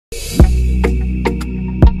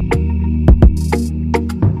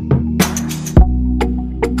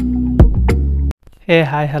Hey,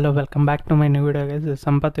 hi, hello, welcome back to my new video, guys. This is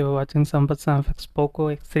Sampath. You're watching Sampath Poco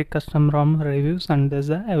X3 custom ROM reviews, and there's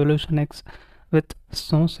the Evolution X with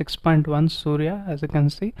Snow 6.1 Surya, as you can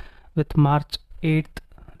see, with March 8th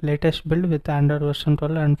latest build with Android version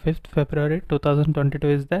 12, and 5th February 2022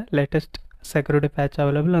 is the latest security patch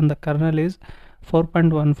available, and the kernel is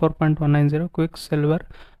 4.1.190 Quicksilver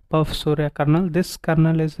Puff Surya kernel. This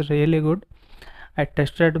kernel is really good. I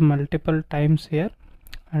tested multiple times here,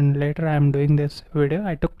 and later I am doing this video.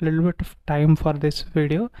 I took a little bit of time for this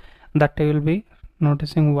video, that you will be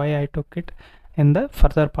noticing why I took it in the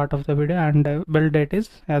further part of the video. And build date is,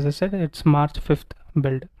 as I said, it's March 5th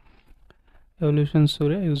build. Evolution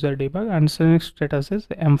Surya user debug, and Linux status is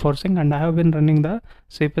enforcing, and I have been running the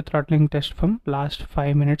CPU throttling test from last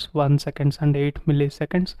 5 minutes 1 seconds and 8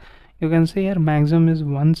 milliseconds. You can see here maximum is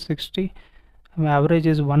 160, average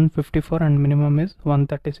is 154, and minimum is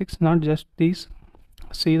 136. Not just these,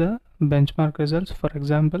 see the benchmark results. For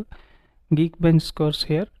example, Geekbench scores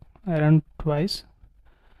here I run twice,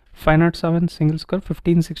 507 single score,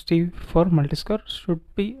 1564 multi-score. Should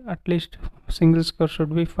be at least single score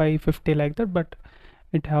should be 550 like that, but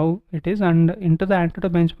it how it is. And into the Antutu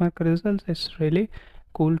benchmark results, it's really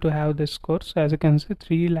cool to have this score. So as you can see,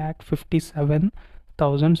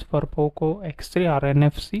 3,57,000 for Poco X3 or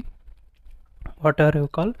NFC, whatever you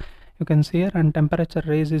call. You can see here, and temperature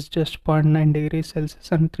raise is just 0.9 degrees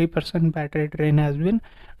Celsius, and 3% battery drain has been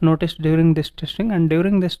noticed during this testing. And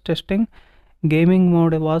during this testing, gaming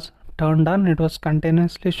mode was turned on. It was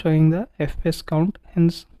continuously showing the FPS count,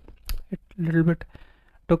 hence it little bit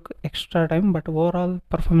took extra time, but overall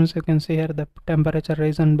performance, you can see here the temperature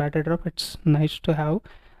raise and battery drop. It's nice to have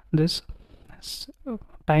this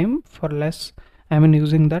time for less, I mean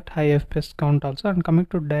using that high FPS count also. And coming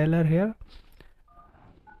to dialer here,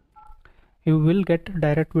 you will get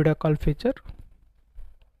direct video call feature,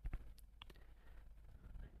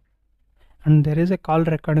 and there is a call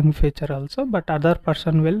recording feature also, but other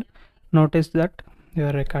person will notice that you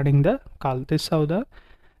are recording the call. This is how the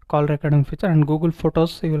call recording feature. And Google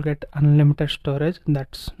Photos, you will get unlimited storage.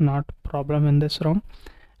 That's not problem in this ROM.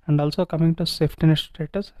 And also coming to safety net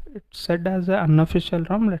status, it's set as an unofficial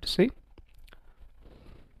ROM. Let's see,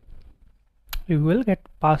 you will get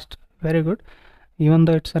passed. Very good. Even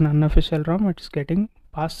though it's an unofficial ROM, it's getting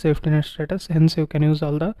past safety net status, hence you can use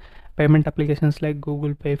all the payment applications like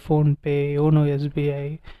Google Pay, Phone Pay, YONO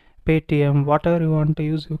SBI, Paytm, whatever you want to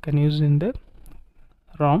use, you can use in the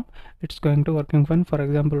ROM. It's going to working fine. For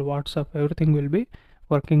example, WhatsApp, everything will be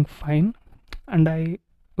working fine. And I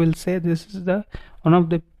will say this is the one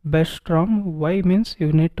of the best ROM. Why means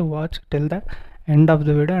you need to watch till the end of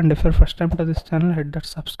the video. And if you're first time to this channel, hit that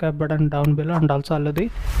subscribe button down below, and also allow the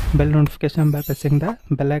bell notification by pressing the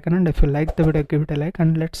bell icon. And if you like the video, give it a like.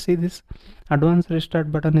 And let's see, this advanced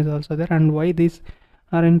restart button is also there. And why these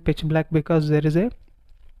are in pitch black? Because there is a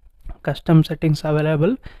custom settings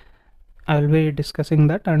available. I will be discussing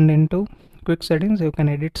that. And into quick settings, you can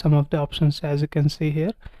edit some of the options, as you can see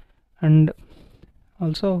here. And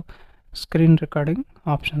also screen recording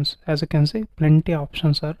options, as you can see, plenty of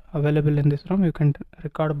options are available in this ROM. You can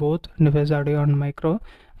record both device audio and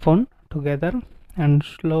microphone together, and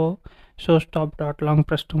show stop dot, long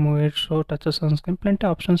press to move it, show touches on screen. Plenty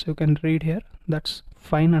of options you can read here. That's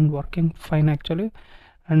fine and working fine actually.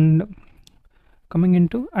 And coming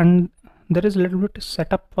into, and there is a little bit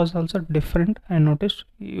setup was also different. I noticed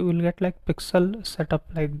you will get like pixel setup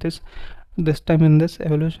like this time in this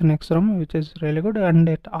Evolution X ROM, which is really good. And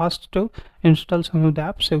it asks to install some of the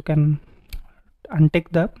apps. You can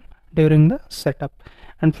untick that during the setup.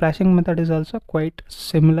 And flashing method is also quite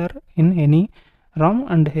similar in any ROM,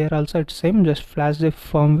 and here also it's same, just flash the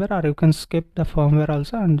firmware, or you can skip the firmware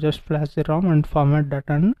also and just flash the ROM and format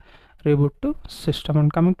data and reboot to system.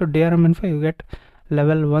 And coming to DRM info, you get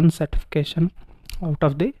level 1 certification out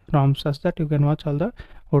of the ROM, such that you can watch all the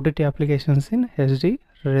OTT applications in HD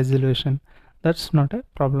resolution. That's not a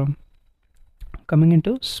problem. Coming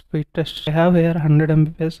into speed test, I have here 100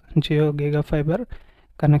 Mbps Geo Gigafiber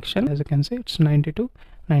connection. As you can see, it's 90 to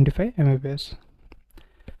 95 Mbps.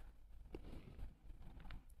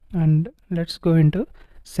 And let's go into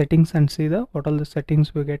settings and see the what all the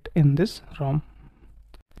settings we get in this ROM.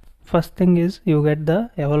 First thing is you get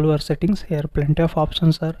the Evolver settings. Here plenty of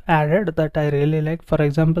options are added that I really like. For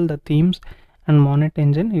example, the themes and Monet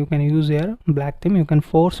engine, you can use here black theme. You can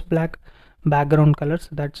force black background colors.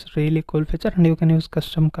 That's really cool feature. And you can use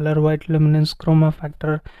custom color, white luminance, chroma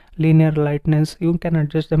factor, linear lightness. You can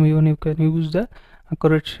adjust them. Even you can use the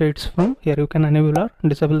accurate shades from here. You can enable or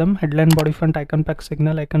disable them. Headline, body font, icon pack,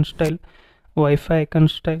 signal, icon style, Wi-Fi icon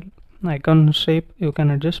style, icon shape. You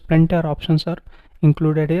can adjust. Plenty of options are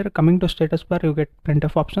included here. Coming to status bar, you get plenty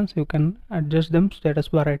of options. You can adjust them, status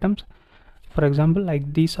bar items. For example,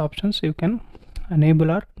 like these options you can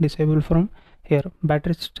enable or disable from here.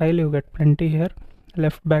 Battery style, you get plenty here.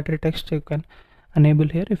 Left battery text you can enable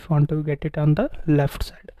here if you want to get it on the left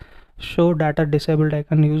side. Show data disabled, I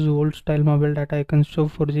can use old style mobile data. I can show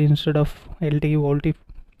 4G instead of LTE, VoLTE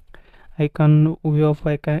icon, view of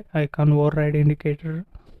icon, override indicator.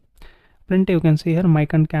 Plenty you can see here.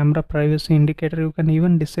 Mic and camera privacy indicator, you can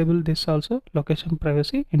even disable this also, location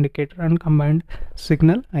privacy indicator, and combined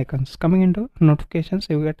signal icons. Coming into notifications,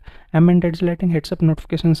 you get ambient edge lighting, heads up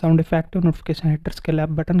notification, sound if active, notification header, scale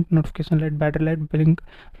up button, notification light, battery light, blink,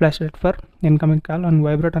 flashlight for incoming call, and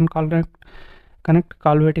vibrate and call connect,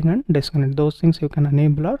 call waiting and disconnect. Those things you can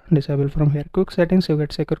enable or disable from here. Quick settings, you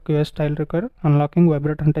get secure QoS, style require, unlocking,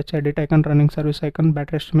 vibrate and touch, edit icon, running service icon,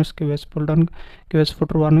 battery estimates, QoS pull down, QoS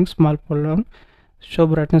footer warning, small pull down, show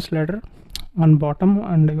brightness ladder on bottom,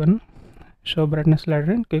 and even show brightness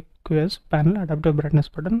ladder in quick QoS panel, adaptive brightness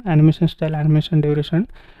button, animation style, animation duration,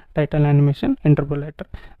 title animation, interpolator.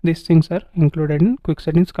 These things are included in quick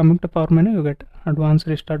settings. Coming to power menu, you get advanced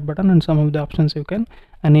restart button, and some of the options you can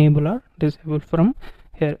enable or disable from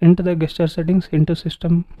here. Into the gesture settings, into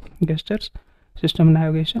system gestures, system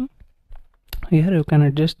navigation, here you can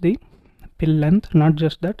adjust the pill length. Not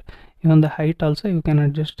just that, even the height also you can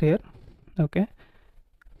adjust here. Okay,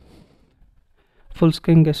 full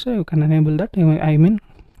screen gesture you can enable that. I mean,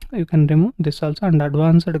 you can remove this also, and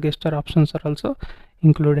advanced gesture options are also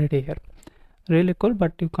included here. Really cool,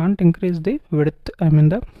 but you can't increase the width, I mean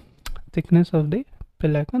the thickness of the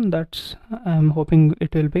pill icon. That's, I'm hoping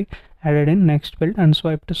it will be added in next build. And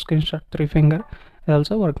swipe to screenshot, 3 finger is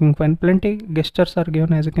also working fine. Plenty gestures are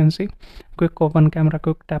given, as you can see. Quick open camera,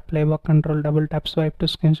 quick tap, playback control, double tap, swipe to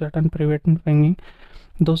screenshot, and private and pinging.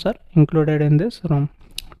 Those are included in this ROM.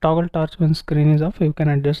 Toggle torch when screen is off, you can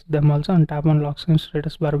adjust them also, and tap on lock screen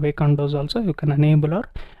status bar, wake on those also you can enable or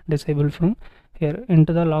disable from here.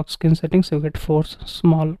 Into the lock screen settings, you get force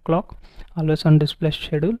small clock, always on display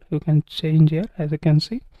schedule, you can change here, as you can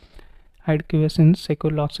see. Hide QoS in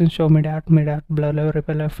secure lock screen, show mid art, blur level,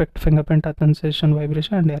 repel effect, fingerprint authentication,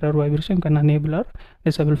 vibration and error vibration, you can enable or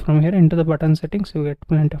disable from here. Into the button settings, you get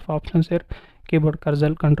plenty of options here. Keyboard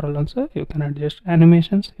cursor control also you can adjust.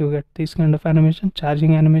 Animations, you get this kind of animation.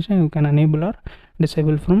 Charging animation, you can enable or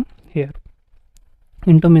disable from here.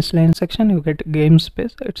 Into miscellaneous section, you get game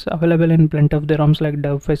space. It's available in plenty of the ROMs like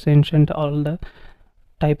DevFace, Ancient, all the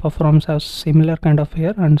type of ROMs have similar kind of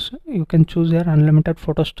here, and you can choose here unlimited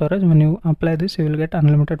photo storage. When you apply this, you will get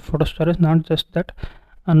unlimited photo storage. Not just that,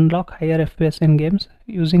 unlock higher FPS in games.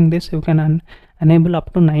 Using this, you can enable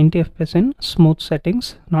up to 90 FPS in smooth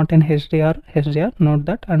settings, not in HDR, note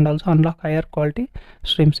that. And also unlock higher quality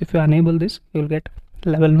streams. If you enable this, you will get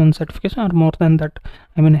level 1 certification, or more than that,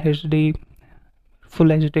 I mean HD, full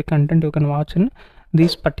HD content you can watch in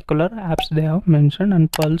these particular apps they have mentioned.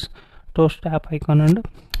 And Pulse Toast app icon, and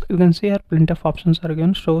you can see here plenty of options are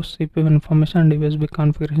given. Show CPU information and USB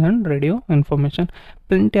configuration and radio information.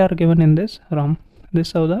 Plenty are given in this ROM. This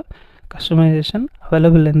is how the customization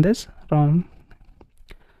available in this ROM.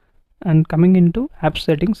 And coming into app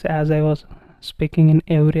settings, as I was speaking in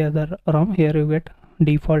every other ROM, here you get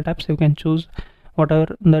default apps. You can choose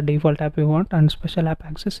whatever the default app you want, and special app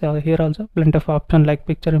access. Here also plenty of options like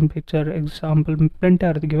picture in picture, example, plenty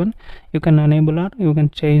are given. You can enable or you can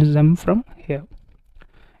change them from here.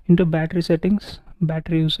 Into battery settings,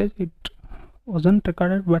 battery usage, it wasn't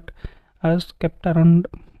recorded, but I was kept around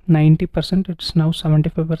 90%. It's now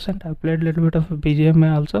 75%. I played a little bit of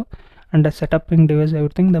BGMI also, and the setuping device,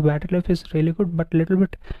 everything. The battery life is really good, but little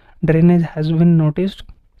bit drainage has been noticed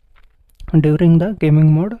during the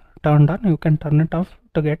gaming mode turned on. You can turn it off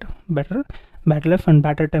to get better battery life. And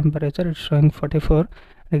battery temperature, it's showing 44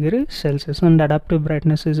 degrees Celsius. And adaptive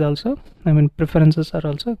brightness is also, I mean preferences are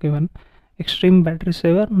also given. Extreme battery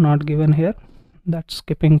saver not given here, that's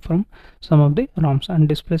skipping from some of the ROMs. And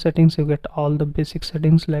display settings, you get all the basic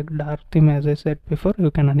settings like dark theme, as I said before,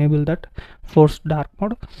 you can enable that, forced dark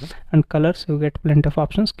mode. And colors, you get plenty of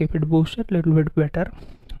options. Keep it boosted, little bit better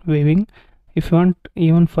waving. If you want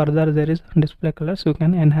even further, there is display colors, you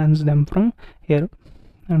can enhance them from here.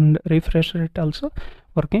 And refresh rate also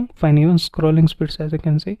working fine. Even scrolling speeds, as you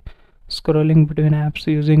can see, scrolling between apps,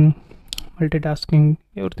 using multitasking,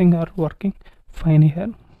 everything are working fine here.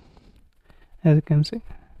 As you can see,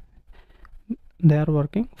 they are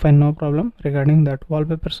working fine, no problem regarding that.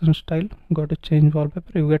 Wallpapers and style, go to change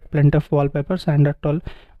wallpaper, you get plenty of wallpapers, and at all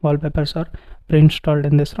wallpapers are pre-installed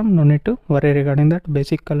in this ROM. No need to worry regarding that.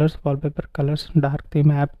 Basic colors, wallpaper colors, dark theme,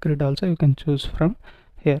 app grid also you can choose from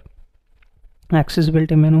here.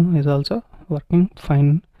 Accessibility menu is also working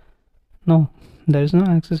fine. No, there is no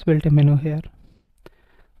accessibility menu here.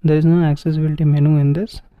 There is no accessibility menu in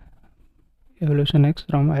this Evolution X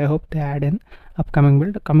ROM. I hope they add in upcoming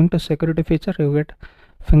build. Coming to security feature, you get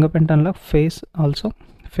fingerprint unlock, face also.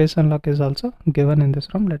 Face unlock is also given in this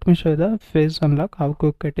ROM. Let me show you the face unlock, how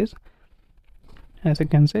quick it is. As you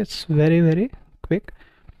can see, it's very quick.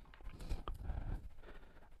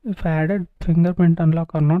 If I added fingerprint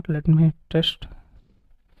unlock or not, let me test.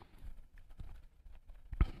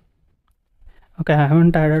 Okay, I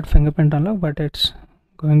haven't added fingerprint unlock, but it's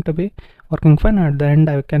going to be working fine. At the end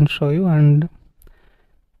I can show you, and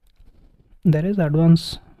there is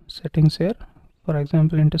advanced settings here, for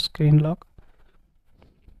example into screen lock.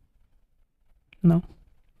 Now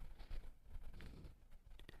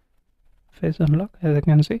face unlock, as you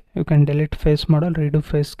can see, you can delete face model, redo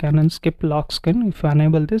face scan, and skip lock screen. If you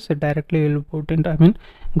enable this, it directly will put into,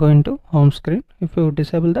 go into home screen. If you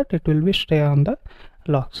disable that, it will be stay on the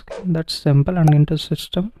lock screen. That's simple. And into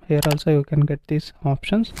system, here also you can get these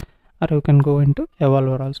options, or you can go into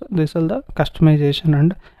evolver also. This is the customization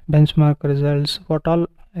and benchmark results, what all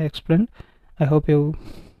I explained. I hope you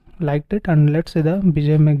liked it, and let's see the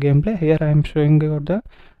BGMA gameplay. Here I am showing you the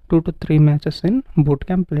 2 to 3 matches in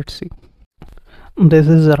bootcamp. Let's see. This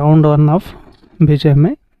is round 1 of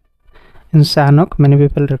BGMA in Sanok. Many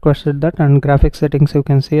people requested that. And graphic settings, you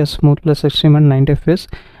can see a smooth plus extreme and 90 fps.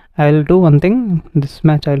 I'll do one thing, this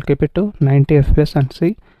match I'll keep it to 90 fps and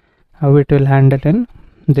see how it will handle in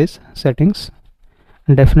these settings.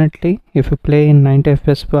 And definitely if you play in 90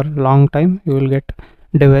 fps for a long time, you will get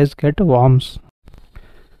device get warms.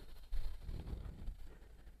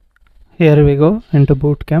 Here we go into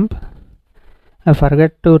bootcamp. I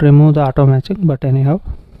forget to remove the auto matching, but anyhow,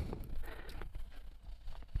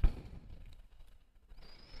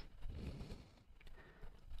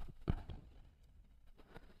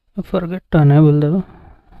 I forget to enable the,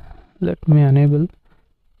 let me enable.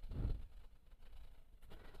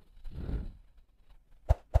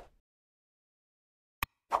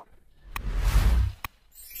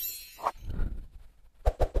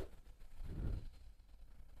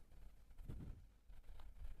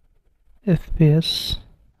 FPS,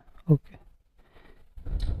 okay.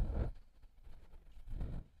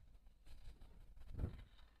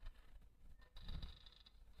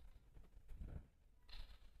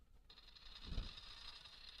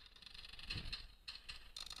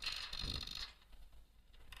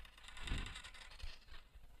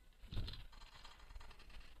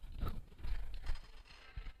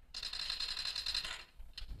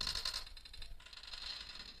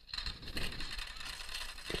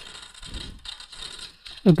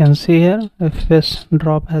 You can see here FPS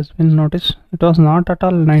drop has been noticed. It was not at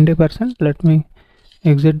all 90%. Let me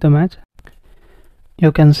exit the match.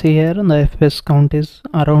 You can see here the FPS count is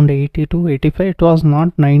around 80 to 85. It was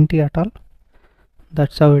not 90 at all.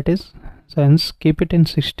 That's how it is. So hence keep it in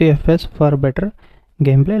 60 fps for better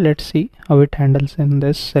gameplay. Let's see how it handles in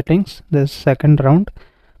this settings. This second round.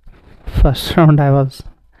 First round I was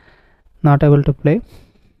not able to play.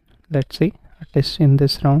 Let's see at least in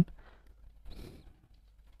this round.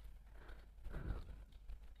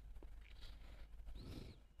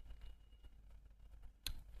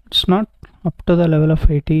 It's not up to the level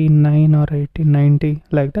of 89 or 80, 90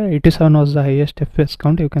 like that. 87 was the highest FPS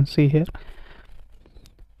count, you can see here.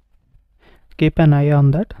 Keep an eye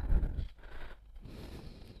on that.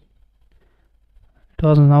 It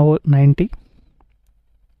was now 90.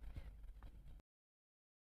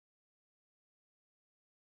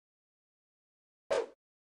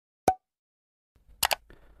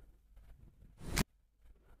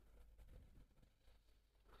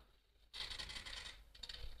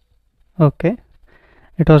 Okay,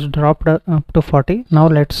 it was dropped up to 40. Now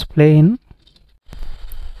let's play in.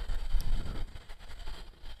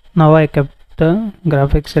 Now I kept the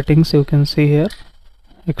graphic settings, you can see here,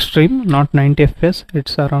 extreme, not 90 fps,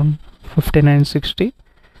 it's around 59-60.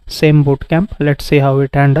 Same bootcamp. Let's see how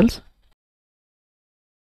it handles.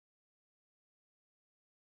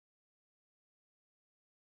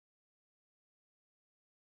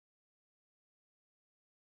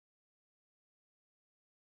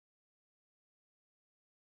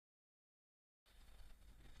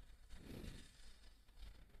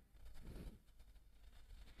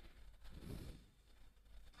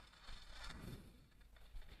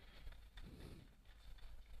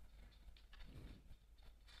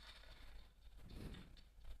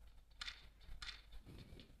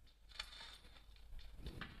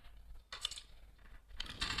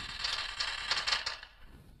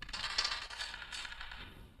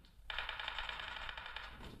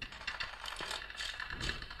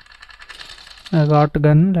 I got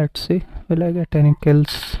gun. Let's see Will I get any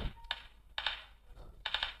kills?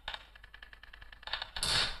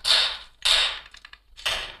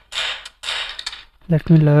 Let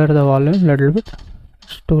me lower the volume a little bit,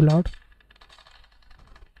 it's too loud.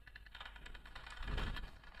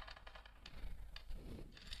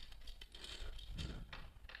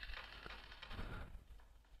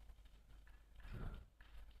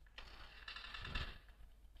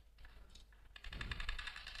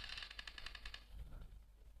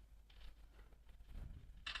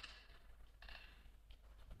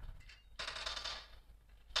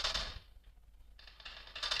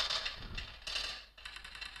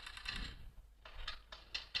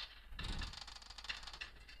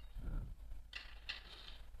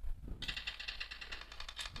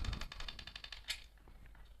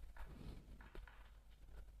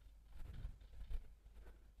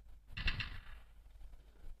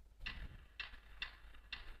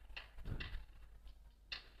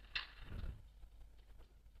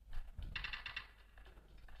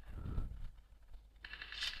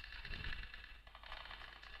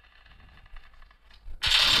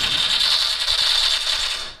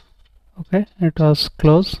 Okay, it was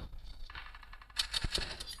close.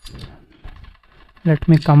 Let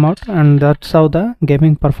me come out, and that's how the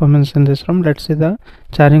gaming performance in this ROM. Let's see the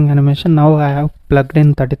charging animation. Now I have plugged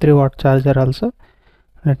in 33-watt charger also.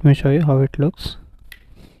 Let me show you how it looks.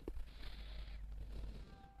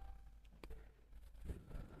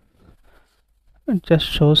 It just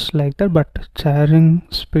shows like that, but charging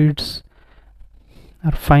speeds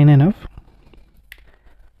are fine enough.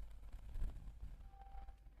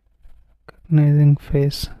 Recognizing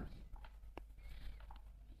face.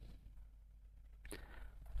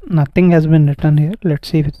 Nothing has been written here. Let's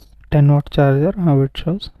see with 10-watt charger how it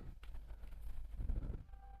shows.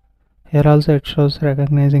 Here also it shows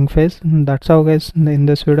recognizing face. And that's how, guys, in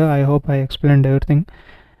this video I hope I explained everything,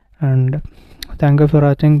 and thank you for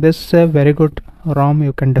watching. This is a very good ROM.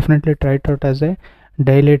 You can definitely try it out as a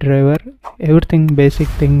daily driver. Everything, basic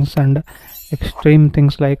things and extreme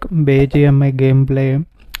things like BGMI gameplay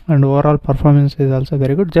and overall performance is also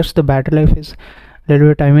very good. Just the battery life is little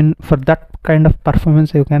bit, I mean, for that kind of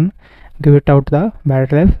performance you can give it out the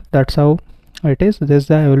battery life. That's how it is. This is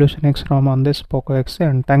the Evolution X ROM on this Poco X,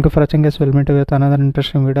 and thank you for watching, guys. We'll meet you with another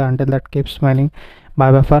interesting video. Until that, keep smiling.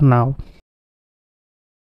 Bye bye for now.